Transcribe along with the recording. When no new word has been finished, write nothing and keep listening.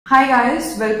Hi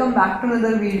guys, welcome back to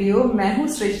another video. मैं हूँ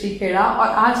सृष्टि खेड़ा और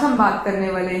आज हम बात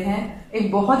करने वाले हैं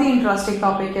एक बहुत ही इंटरेस्टिंग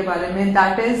टॉपिक के बारे में,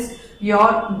 that is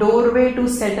your doorway to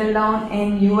settle down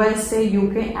in USA,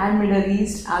 UK and middle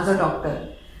east as a doctor.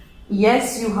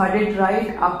 Yes, you heard it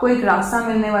right. आपको एक रास्ता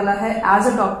मिलने वाला है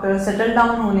as a doctor settle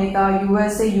down होने का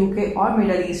यूएसए, यूके और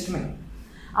मिडल ईस्ट में।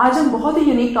 आज हम बहुत ही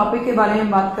यूनिक टॉपिक के बारे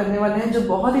में बात करने वाले हैं जो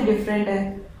बहुत ही डिफरेंट है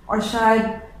और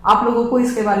शायद आप लोगों को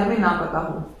इसके बारे में ना पता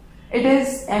हो। It is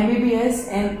MBBS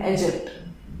in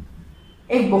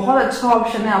Egypt. एक बहुत अच्छा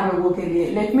ऑप्शन है आप लोगों के लिए।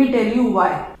 Let me tell you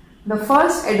why. The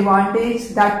first advantage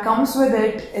that comes with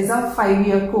it is a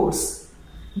 5-year course.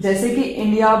 जैसे कि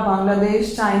इंडिया,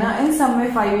 बांग्लादेश, चाइना, इन सब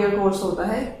में 5-year कोर्स होता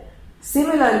है,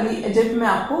 सिमिलरली इजिप्ट में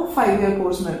आपको 5-year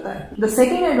कोर्स मिलता है। The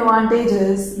second advantage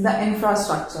is the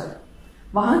infrastructure.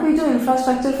 वहां की जो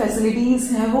इंफ्रास्ट्रक्चर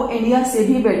फैसिलिटीज हैं वो इंडिया से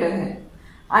भी बेटर है।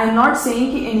 आई एम नॉट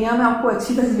सेइंग कि इंडिया में आपको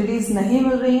अच्छी फैसिलिटीज नहीं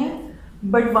मिल रही हैं,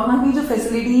 बट वहां की जो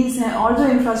फैसिलिटीज हैं और जो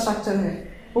इंफ्रास्ट्रक्चर है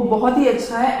वो बहुत ही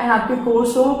अच्छा है एंड आपके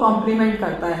कोर्स को कॉम्प्लीमेंट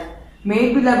करता है।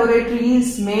 मेड भी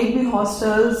लेबोरेटरीज, मेड भी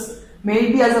हॉस्टल्स,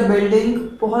 मेड भी एज अ बिल्डिंग,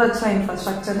 बहुत अच्छा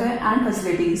इंफ्रास्ट्रक्चर है एंड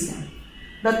फैसिलिटीज हैं।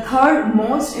 The third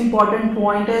most important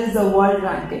point is the world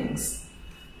rankings.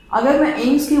 अगर मैं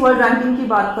एम्स की वर्ल्ड रैंकिंग की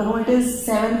बात करूं, इट इज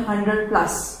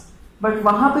 700+, बट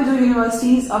वहां पे जो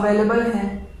यूनिवर्सिटीज अवेलेबल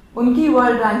हैं उनकी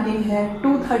वर्ल्ड रैंकिंग है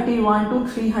 231 to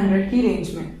 300 की रेंज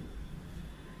में।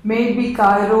 मेड बी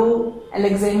कायरो,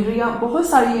 अलेक्जेंड्रिया, बहुत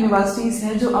सारी यूनिवर्सिटीज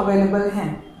हैं जो अवेलेबल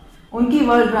हैं, उनकी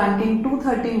वर्ल्ड रैंकिंग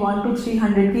 231 to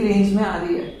 300 की रेंज में आ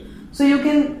रही है। So you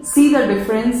can see the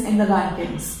difference in the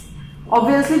rankings.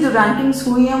 Obviously जो रैंकिंग्स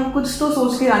हुई हैं कुछ तो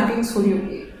सोच के रैंकिंग्स हुई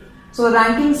होगी। सो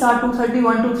rankings are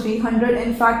 231 to 300।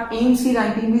 In fact AIIMS की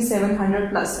रैंकिंग भी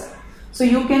 700+ है। So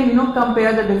you can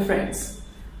compare the difference.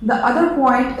 The other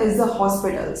point is the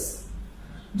hospitals.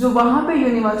 जो वहां पे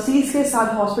यूनिवर्सिटीज के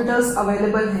साथ हॉस्पिटल्स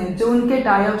अवेलेबल हैं, जो उनके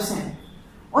टाइप्स हैं,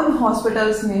 उन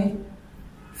हॉस्पिटल्स में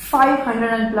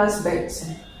 500+ बेड्स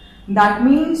हैं। That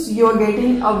means you are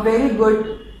getting a very good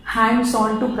hands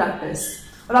on to practice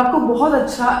और आपको बहुत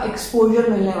अच्छा एक्सपोजर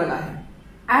मिलने वाला है।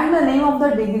 And the name of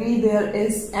the degree there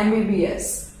is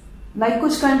MBBS। Like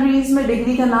कुछ कंट्रीज में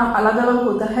डिग्री का नाम अलग अलग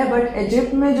होता है, बट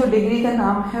इजिप्ट में जो डिग्री का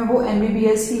नाम है वो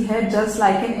MBBS ही है, जस्ट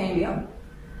लाइक इन इंडिया।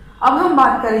 अब हम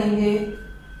बात करेंगे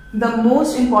द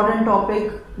मोस्ट इंपॉर्टेंट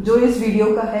टॉपिक जो इस वीडियो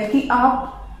का है कि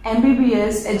आप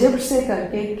MBBS इजिप्ट से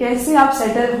करके कैसे आप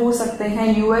सेटल हो सकते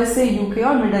हैं यूएसए, यूके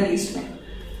और मिडल ईस्ट में।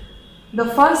 द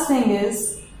फर्स्ट थिंग इज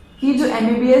कि जो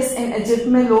MBBS इन इजिप्ट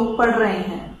में लोग पढ़ रहे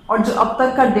हैं और जो अब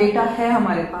तक का डेटा है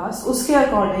हमारे पास, उसके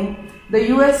according the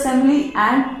US Assembly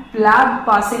and PLAB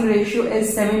passing ratio is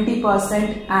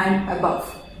 70% and above.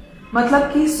 मतलब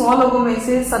कि 100 लोगों में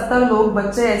से 70 लोग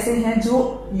बच्चे ऐसे हैं जो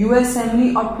US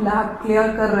Assembly और PLAB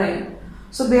क्लियर कर रहे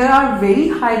हैं। So there are very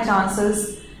high chances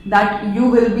that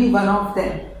you will be one of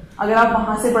them अगर आप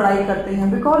वहां से पढ़ाई करते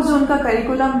हैं, बिकॉज जो उनका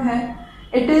करिकुलम है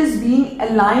it is being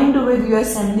aligned with US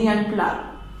Assembly and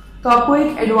PLAB। तो आपको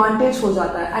एक एडवांटेज हो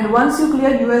जाता है। And once you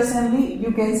clear US Assembly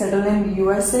you can settle in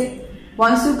USA।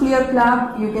 Once you clear PLAB,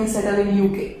 you can settle in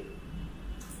UK.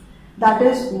 That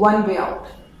is one way out.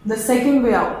 The second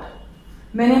way out,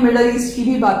 मैंने middle east की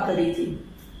भी बात करी थी।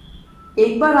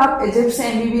 एक बार आप Egypt से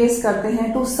MBBS करते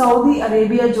हैं तो सऊदी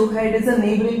अरेबिया जो है it is a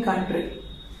neighbouring country.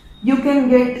 You can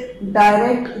get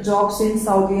direct jobs in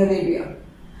Saudi Arabia.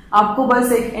 आपको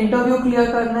बस एक इंटरव्यू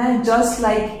क्लियर करना है, just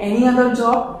like any other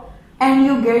job, and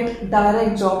you get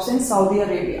direct jobs in Saudi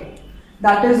Arabia.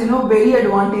 That is, very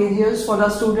advantageous for the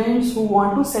students who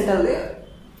want to settle there.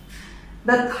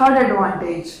 The third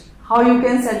advantage, how you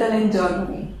can settle in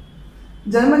Germany.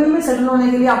 Germany में settle होने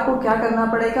के लिए आपको क्या करना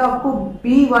पड़ेगा? आपको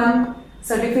B1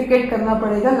 certificate करना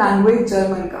पड़ेगा लैंग्वेज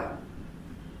जर्मन का।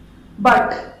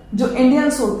 बट जो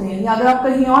इंडियंस होते हैं या अगर आप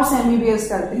कहीं और से MBBS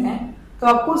करते हैं तो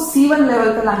आपको C1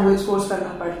 लेवल का लैंग्वेज कोर्स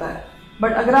करना पड़ता है।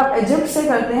 बट अगर आप इजिप्ट से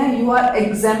करते हैं you are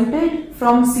exempted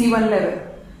from C1 level.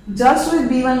 Just with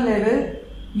B1 level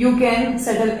you can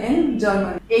settle in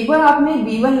Germany. एक बार आपने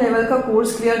B1 लेवल का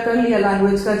कोर्स क्लियर कर लिया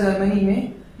लैंग्वेज का जर्मनी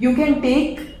में, you can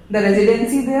take the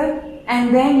residency there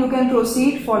and then you can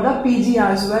proceed for the PG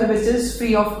as well, which is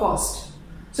free of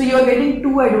cost. So you are getting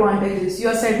 2 advantages.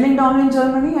 You are settling down in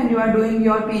Germany and you are doing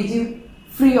your PG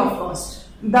free of cost.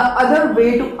 The other way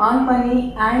to earn money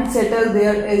and settle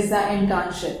there is the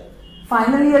internship.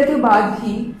 Final year के बाद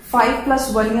ही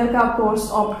 5+1 year का आप course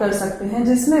opt कर सकते हैं,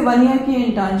 जिसमें 1 year की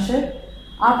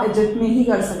internship आप इजिप्ट में ही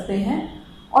कर सकते हैं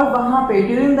और वहां पे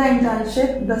during the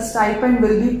internship the stipend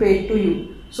will be paid to you,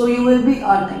 so you will be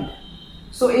earning.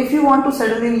 So if you want to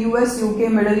settle in US, UK,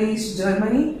 middle east,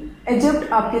 Germany,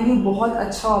 Egypt आपके लिए बहुत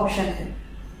अच्छा ऑप्शन है।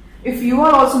 If you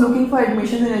are also looking for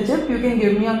admission in Egypt you can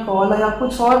give me a call. अगर आप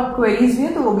कुछ और queries भी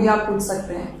है तो वो भी आप पूछ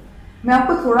सकते हैं। मैं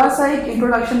आपको थोड़ा सा एक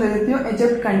इंट्रोडक्शन दे देती हूँ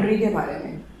इजिप्ट कंट्री के बारे में।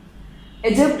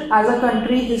 Egypt as a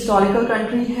country historical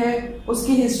country है,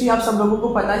 उसकी हिस्ट्री आप सब लोगों को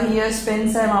पता ही है,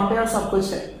 स्पेंस है वहाँ पे और सब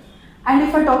कुछ है। And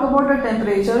if I talk about the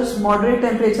temperatures, moderate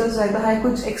temperatures रहता है,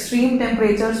 कुछ एक्सट्रीम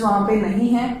टेम्परेचर्स वहाँ पे नहीं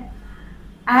है।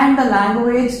 And the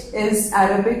language is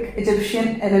Arabic,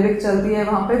 Egyptian Arabic चलती है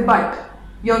वहाँ पे,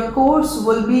 but your course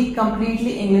will be completely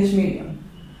English medium.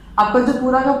 आपका जो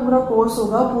पूरा का पूरा कोर्स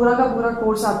होगा, पूरा का पूरा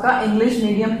कोर्स आपका इंग्लिश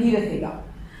मीडियम ही रहेगा।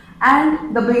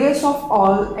 And the biggest of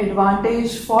all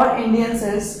advantage for Indians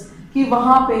is कि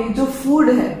वहाँ पे जो फूड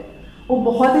है वो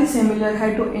बहुत ही सिमिलर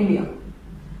है to India.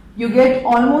 You get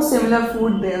almost similar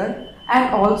food there.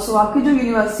 And also आपकी जो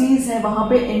यूनिवर्सिटीज है वहाँ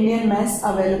पे इंडियन मेस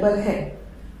अवेलेबल है।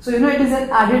 So it is an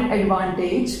added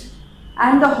advantage.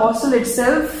 And the hostel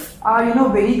itself are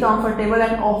very comfortable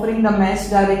and offering the mess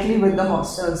directly with the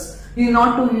hostels. You need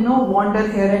not to wander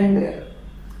here and there.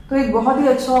 तो एक बहुत ही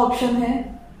अच्छा option है।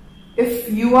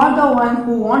 If you are the one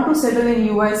who want to settle in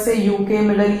USA, UK,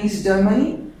 Middle East, Germany,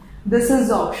 this is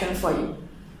the option for you.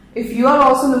 If you are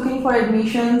also looking for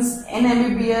admissions in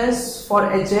MBBS for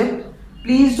Egypt,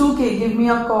 please do give me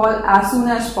a call as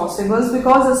soon as possible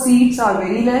because the seats are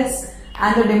very less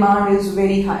and the demand is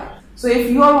very high. So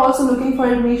if you are also looking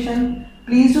for admission,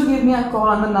 please do give me a call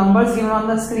on the numbers given on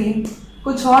the screen.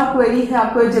 कुछ और query है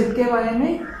आपको Egypt के बारे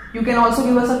में, you can also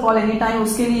give us a call any time.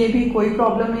 उसके लिए भी कोई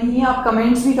प्रॉब्लम नहीं है, आप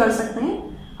कमेंट्स भी कर सकते हैं।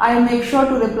 I make sure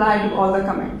to reply to all the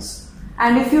comments.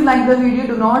 And if you like the video,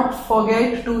 do not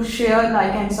forget to share,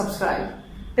 like and subscribe.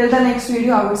 Till the next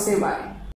video, I will say bye.